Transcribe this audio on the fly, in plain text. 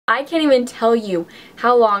I can't even tell you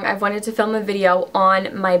how long I've wanted to film a video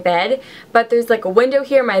on my bed, but there's like a window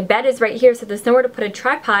here, my bed is right here, so there's nowhere to put a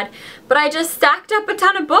tripod, but I just stacked up a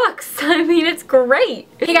ton of books. I mean, it's great.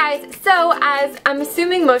 Hey guys, so as I'm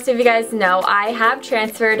assuming most of you guys know, I have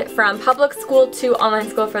transferred from public school to online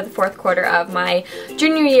school for the 4th quarter of my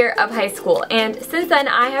junior year of high school, and since then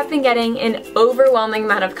I have been getting an overwhelming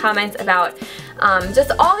amount of comments about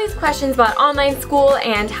just all these questions about online school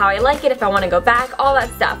and how I like it, if I want to go back, all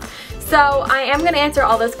that stuff. So I am going to answer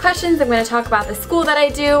all those questions. I'm going to talk about the school that I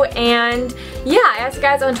do, and yeah, I asked you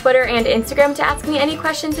guys on Twitter and Instagram to ask me any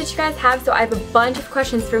questions that you guys have, so I have a bunch of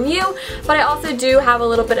questions from you, but I also do have a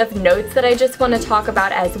little bit of notes that I just want to talk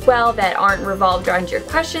about as well that aren't revolved around your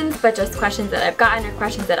questions, but just questions that I've gotten or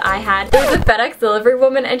questions that I had. There was a FedEx delivery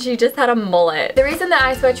woman and she just had a mullet. The reason that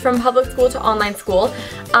I switched from public school to online school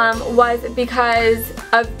was because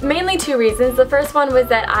of mainly 2 reasons. The first one was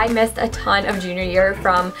that I missed a ton of junior year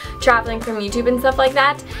from traveling from YouTube and stuff like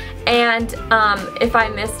that, and if I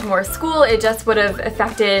missed more school, it just would have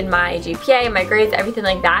affected my GPA, my grades, everything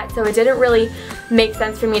like that, so it didn't really make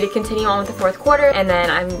sense for me to continue on with the 4th quarter, and then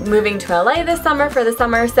I'm moving to LA this summer for the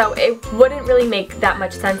summer, so it wouldn't really make that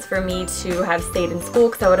much sense for me to have stayed in school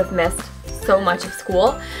because I would have missed so much of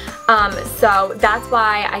school. So that's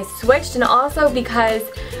why I switched, and also because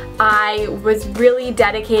I was really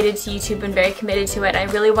dedicated to YouTube and very committed to it. I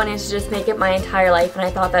really wanted to just make it my entire life, and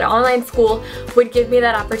I thought that online school would give me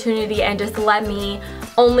that opportunity and just let me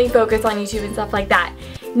only focus on YouTube and stuff like that.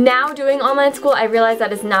 Now doing online school, I realize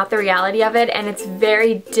that is not the reality of it, and it's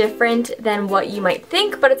very different than what you might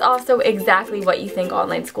think, but it's also exactly what you think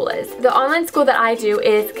online school is. The online school that I do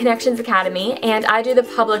is Connections Academy, and I do the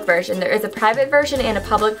public version. There is a private version and a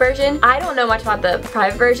public version. I don't know much about the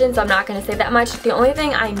private version, so I'm not going to say that much. The only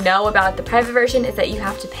thing I know about the private version is that you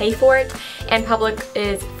have to pay for it, and public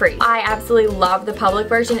is free. I absolutely love the public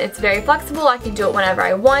version. It's very flexible. I can do it whenever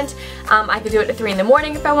I want. I could do it at 3 in the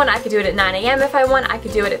morning if I want. I could do it at 9 a.m. if I want. I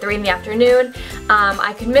could do it at 3 in the afternoon.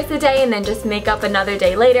 I could miss a day and then just make up another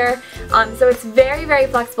day later. So it's very, very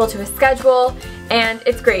flexible to a schedule, and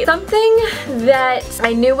it's great. Something that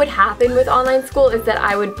I knew would happen with online school is that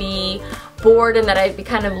I would be bored and that I'd be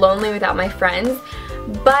kind of lonely without my friends,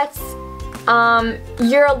 but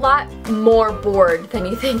you're a lot more bored than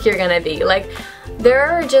you think you're gonna be. Like, there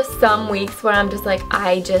are just some weeks when I'm just like,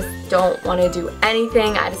 I just don't want to do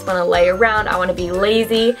anything. I just want to lay around. I want to be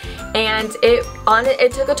lazy, and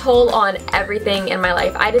it took a toll on everything in my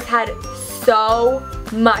life. I just had so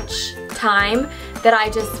much time that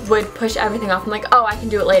I just would push everything off. I'm like, oh, I can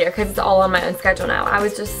do it later because it's all on my own schedule now. I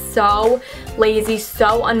was just so lazy,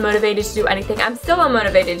 so unmotivated to do anything. I'm still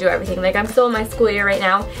unmotivated to do everything. Like, I'm still in my school year right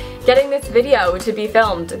now, getting this video to be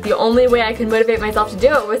filmed. The only way I could motivate myself to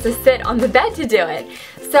do it was to sit on the bed to do it.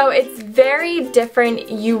 So it's very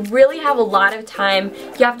different. You really have a lot of time.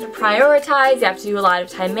 You have to prioritize, you have to do a lot of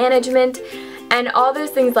time management, and all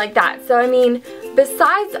those things like that. So I mean,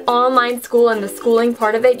 besides online school and the schooling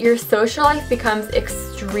part of it, your social life becomes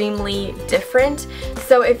extremely different.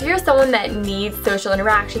 So if you're someone that needs social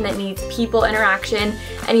interaction, that needs people interaction,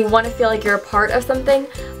 and you want to feel like you're a part of something,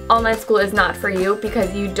 online school is not for you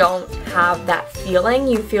because you don't have that feeling.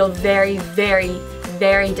 You feel very, very,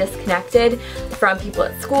 very disconnected from people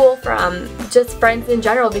at school, from just friends in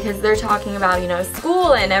general, because they're talking about, you know,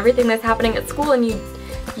 school and everything that's happening at school, and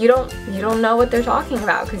you don't know what they're talking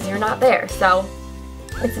about because you're not there. So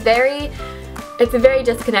it's a very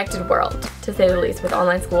disconnected world, to say the least, with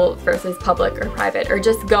online school versus public or private, or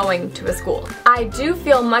just going to a school. I do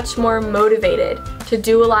feel much more motivated to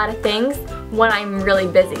do a lot of things when I'm really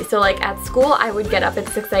busy. So like at school, I would get up at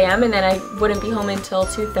 6 a.m. and then I wouldn't be home until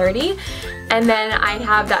 2:30, and then I'd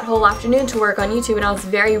have that whole afternoon to work on YouTube, and I was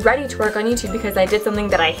very ready to work on YouTube because I did something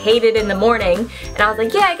that I hated in the morning, and I was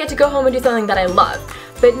like, yeah, I get to go home and do something that I love.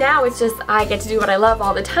 But now it's just, I get to do what I love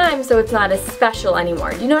all the time, so it's not as special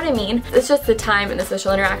anymore. Do you know what I mean? It's just the time and the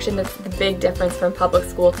social interaction that's the big difference from public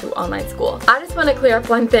school to online school. I just want to clear up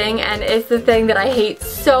one thing, and it's the thing that I hate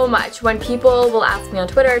so much. When people will ask me on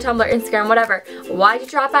Twitter, Tumblr, Instagram, whatever, why'd you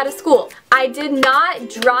drop out of school? I did not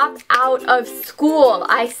drop out of school.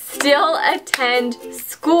 I still attend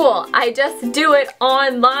school. I just do it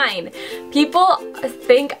online. People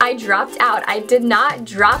think I dropped out. I did not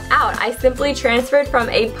drop out. I simply transferred from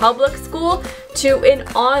a public school to an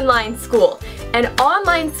online school. And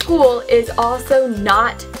online school is also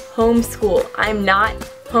not homeschool. I'm not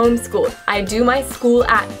homeschooled. I do my school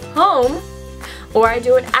at home, or I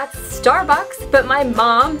do it at Starbucks, but my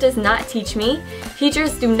mom does not teach me.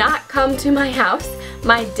 Teachers do not come to my house.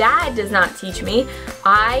 My dad does not teach me.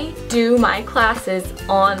 I do my classes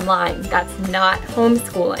online. That's not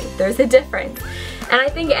homeschooling. There's a difference. And I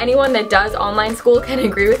think anyone that does online school can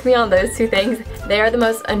agree with me on those two things. They are the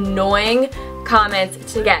most annoying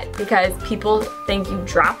comments to get because people think you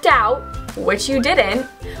dropped out, which you didn't,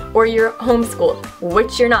 or you're homeschooled,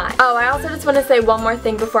 which you're not. Oh, I also just want to say one more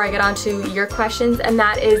thing before I get on to your questions, and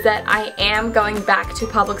that is that I am going back to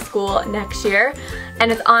public school next year,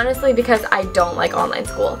 and it's honestly because I don't like online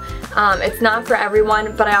school. It's not for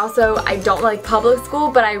everyone, but I don't like public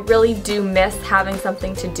school, but I really do miss having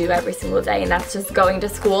something to do every single day, and that's just going to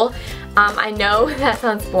school. I know that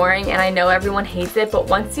sounds boring, and I know everyone hates it, but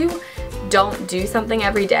once you don't do something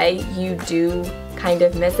every day, you do kind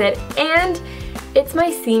of miss it. And it's my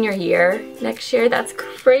senior year next year. That's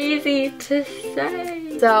crazy to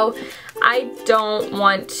say. So I don't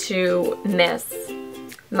want to miss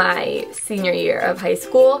my senior year of high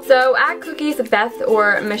school. So at Cookies, Beth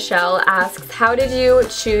or Michelle asks, how did you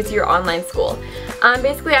choose your online school?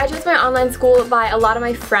 Basically, I chose my online school by a lot of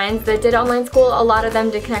my friends that did online school. A lot of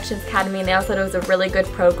them did Connections Academy, and they all said it was a really good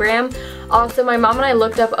program. Also, my mom and I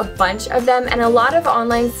looked up a bunch of them, and a lot of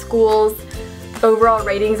online schools overall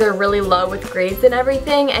ratings are really low with grades and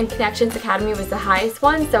everything, and Connections Academy was the highest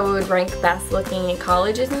one, so it would rank best looking in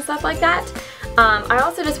colleges and stuff like that. I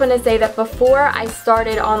also just want to say that before I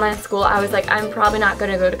started online school, I was like, I'm probably not going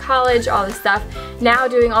to go to college, all this stuff. Now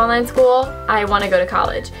doing online school, I want to go to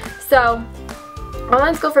college. So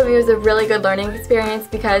online school for me was a really good learning experience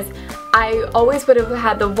because I always would have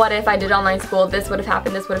had the what if I did online school, this would have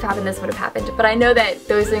happened, this would have happened, this would have happened. But I know that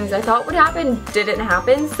those things I thought would happen didn't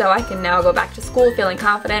happen, so I can now go back to school feeling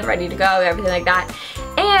confident, ready to go, everything like that.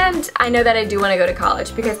 And I know that I do want to go to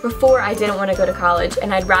college because before I didn't want to go to college,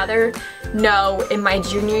 and I'd rather know in my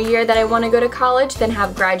junior year that I want to go to college than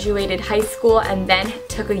have graduated high school and then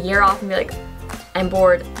took a year off and be like, I'm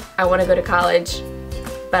bored, I want to go to college,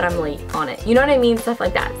 but I'm late on it. You know what I mean? Stuff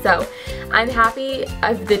like that. So I'm happy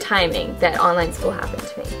of the timing that online school happened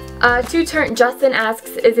to me. Justin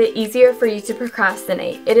asks, is it easier for you to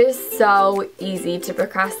procrastinate? It is so easy to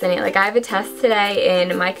procrastinate. Like, I have a test today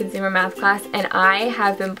in my consumer math class, and I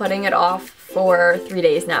have been putting it off for 3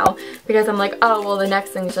 days now because I'm like, oh, well, the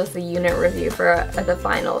next thing is just a unit review for the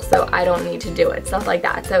final, so I don't need to do it, stuff like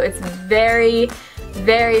that. So it's very,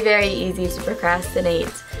 very, very easy to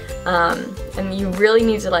procrastinate. And you really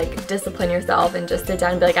need to like discipline yourself and just sit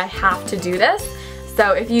down and be like, I have to do this.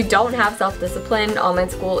 So if you don't have self-discipline, online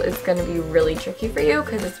school is going to be really tricky for you,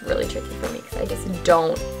 because it's really tricky for me because I just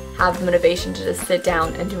don't have the motivation to just sit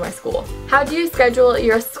down and do my school. How do you schedule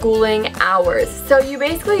your schooling hours? So you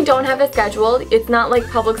basically don't have a schedule. It's not like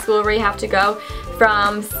public school where you have to go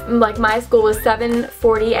from, like my school was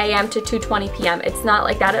 7:40 a.m. to 2:20 p.m. It's not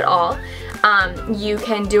like that at all. You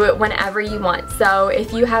can do it whenever you want. So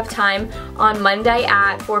if you have time on Monday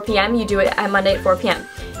at 4 p.m., you do it at Monday at 4 p.m.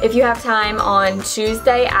 If you have time on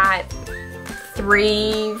Tuesday at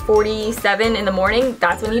 3:47 in the morning,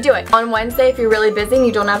 that's when you do it. On Wednesday, if you're really busy and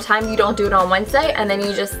you don't have time, you don't do it on Wednesday, and then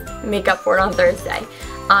you just make up for it on Thursday.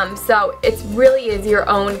 So it really is your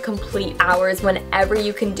own complete hours. Whenever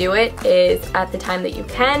you can do it is at the time that you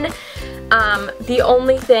can. The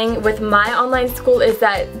only thing with my online school is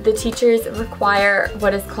that the teachers require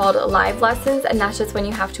what is called live lessons, and that's just when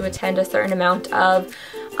you have to attend a certain amount of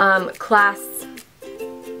class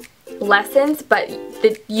lessons, but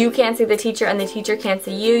you can't see the teacher and the teacher can't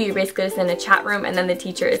see you. You're basically just in a chat room, and then the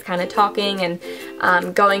teacher is kind of talking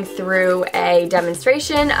and going through a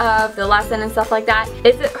demonstration of the lesson and stuff like that.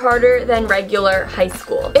 Is it harder than regular high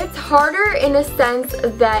school? It's harder in a sense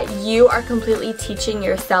that you are completely teaching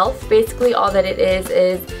yourself. Basically all that it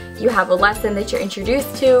is you have a lesson that you're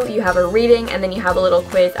introduced to, you have a reading, and then you have a little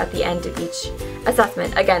quiz at the end of each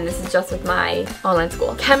assessment. Again, this is just with my online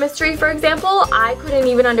school. Chemistry, for example, I couldn't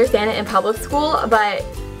even understand it in public school, but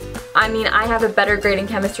I mean, I have a better grade in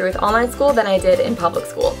chemistry with online school than I did in public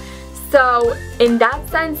school. So in that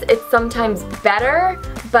sense, it's sometimes better,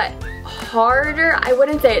 but harder. I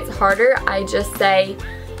wouldn't say it's harder, I just say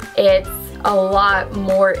it's a lot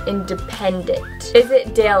more independent. Is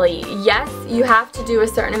it daily? Yes, you have to do a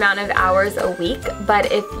certain amount of hours a week,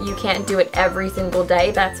 but if you can't do it every single day,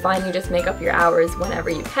 that's fine. You just make up your hours whenever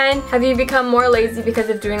you can. Have you become more lazy because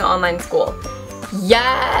of doing online school?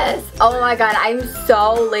 Yes! Oh my god, I'm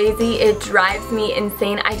so lazy. It drives me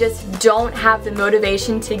insane. I just don't have the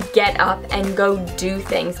motivation to get up and go do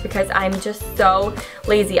things because I'm just so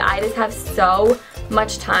lazy. I just have so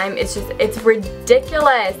much time. It's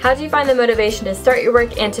ridiculous. How do you find the motivation to start your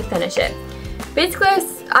work and to finish it? Basically,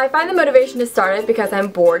 I find the motivation to start it because I'm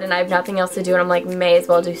bored and I have nothing else to do, and I'm like, may as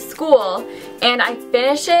well do school. And I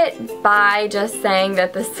finish it by just saying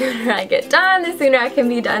that the sooner I get done, the sooner I can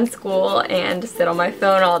be done school and sit on my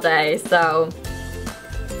phone all day. So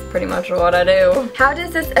pretty much what I do. How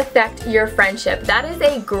does this affect your friendship? That is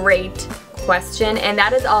a great question, and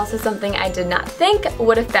that is also something I did not think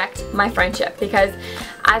would affect my friendship, because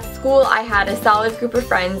at school I had a solid group of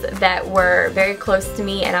friends that were very close to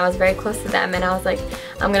me, and I was very close to them, and I was like,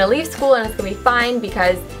 I'm gonna leave school and it's gonna be fine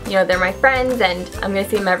because, you know, they're my friends and I'm gonna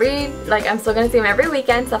see them I'm still gonna see them every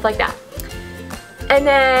weekend, stuff like that. And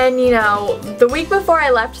then, you know, the week before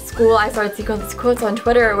I left school, I started seeing all these quotes on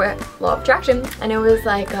Twitter with law of attraction, and it was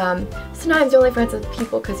like, sometimes you're only friends with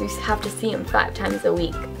people because you have to see them 5 times a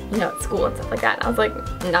week, you know, at school and stuff like that. And I was like,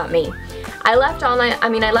 not me. I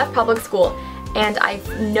left public school, and I've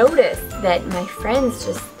noticed that my friends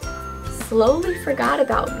just slowly forgot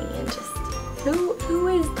about me and just, who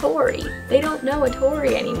is Tori? They don't know a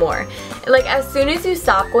Tori anymore. Like, as soon as you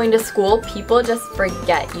stop going to school, people just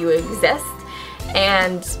forget you exist.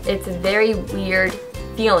 And it's a very weird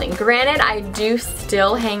feeling. Granted, I do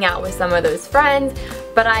still hang out with some of those friends,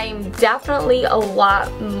 but I'm definitely a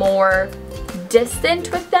lot more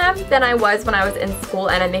distant with them than I was when I was in school,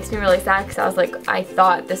 and it makes me really sad because I was like, I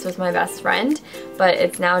thought this was my best friend, but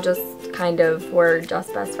it's now just kind of, we're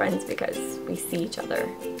just best friends because we see each other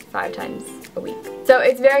 5 times a week. So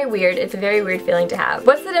it's very weird. It's a very weird feeling to have.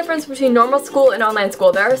 What's the difference between normal school and online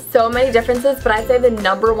school? There are so many differences, but I'd say the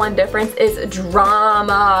 #1 difference is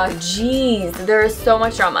drama. Jeez, there is so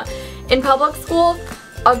much drama. In public school,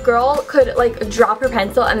 a girl could like drop her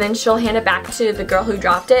pencil and then she'll hand it back to the girl who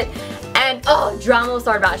dropped it, and oh, drama will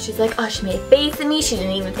start about it. She's like, oh, she made a face at me, she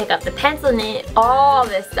didn't even pick up the pencil, and all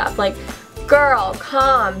this stuff. Like, girl,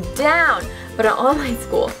 calm down. But in online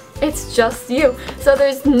school, it's just you. So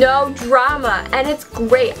there's no drama, and it's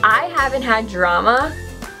great. I haven't had drama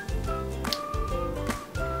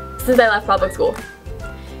since I left public school.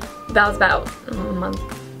 That was about a month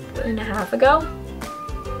and a half ago.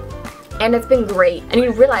 And it's been great. And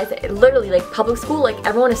you realize that literally, like, public school, like,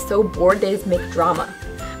 everyone is so bored they just make drama.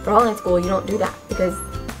 For online school, you don't do that because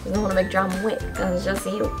you don't want to make drama with, because it's just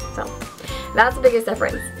you. So that's the biggest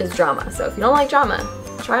difference, is drama. So if you don't like drama,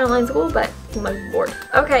 try online school, but you might be bored.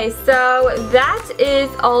 Okay, so that is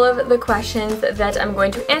all of the questions that I'm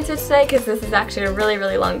going to answer today, because this is actually a really,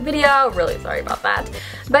 really long video. Really sorry about that.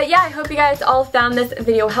 But yeah, I hope you guys all found this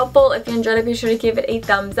video helpful. If you enjoyed it, be sure to give it a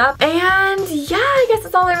thumbs up. And yeah, I guess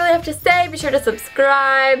that's all I really have to say. Be sure to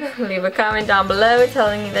subscribe, leave a comment down below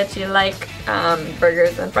telling me that you like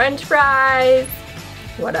burgers and french fries.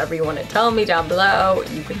 Whatever you want to tell me down below,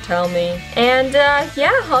 you can tell me. And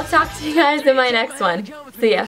yeah, I'll talk to you guys in my next one. See ya.